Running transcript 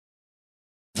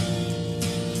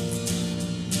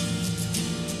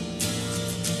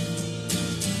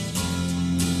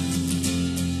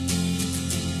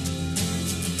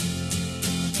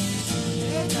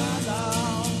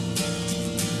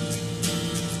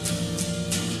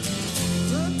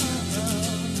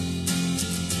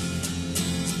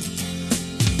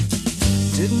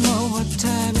Didn't know what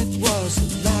time it was, the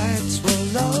lights were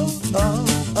low. Oh,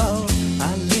 oh.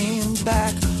 I leaned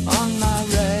back on my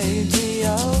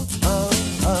radio. Oh,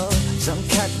 oh. Some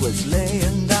cat was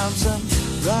laying down some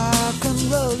rock and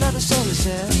roll, that is all he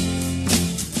said.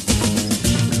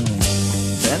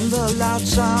 Then the loud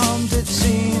sound, it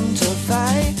seemed to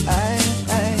fade.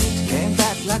 Came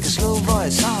back like a slow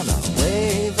voice on a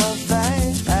wave of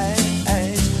fade.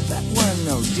 That weren't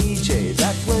no DJ,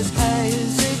 that was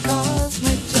hazy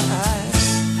cosmic time.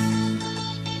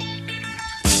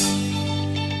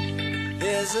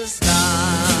 There's a starman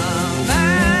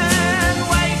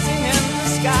waiting in the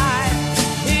sky.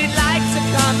 He'd like to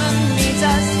come and meet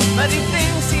us, but he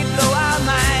thinks he'd blow our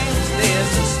minds.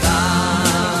 There's a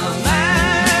starman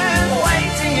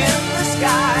waiting in the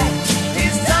sky.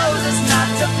 He's told us not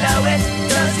to blow it,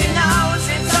 'cause he knows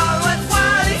it's all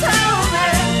worthwhile. He told me,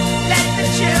 let the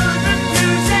children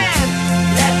use it,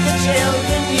 let the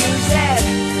children use it,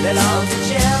 let all the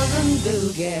children do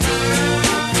get.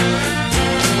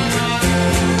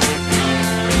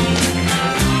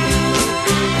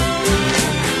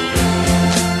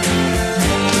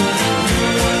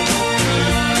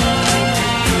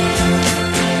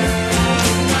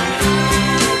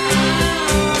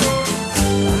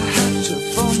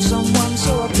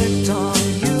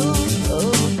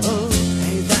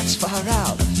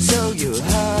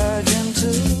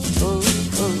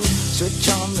 Switch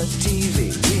on the TV,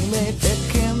 we may pick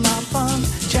him up on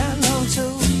channel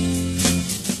 2.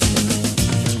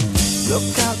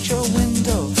 Look out your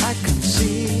window, I can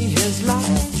see his light.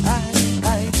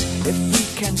 If we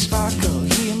can sparkle,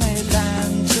 he may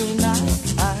land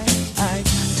tonight.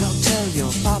 Don't tell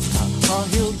your papa, or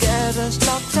he'll get us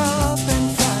locked up in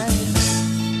fight.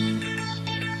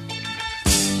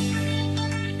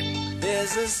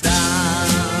 There's a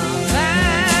starman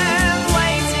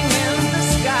waiting in the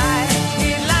sky.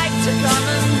 He'd like to come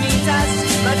and meet us,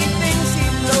 but he thinks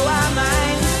he'd blow our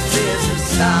minds. There's a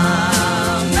star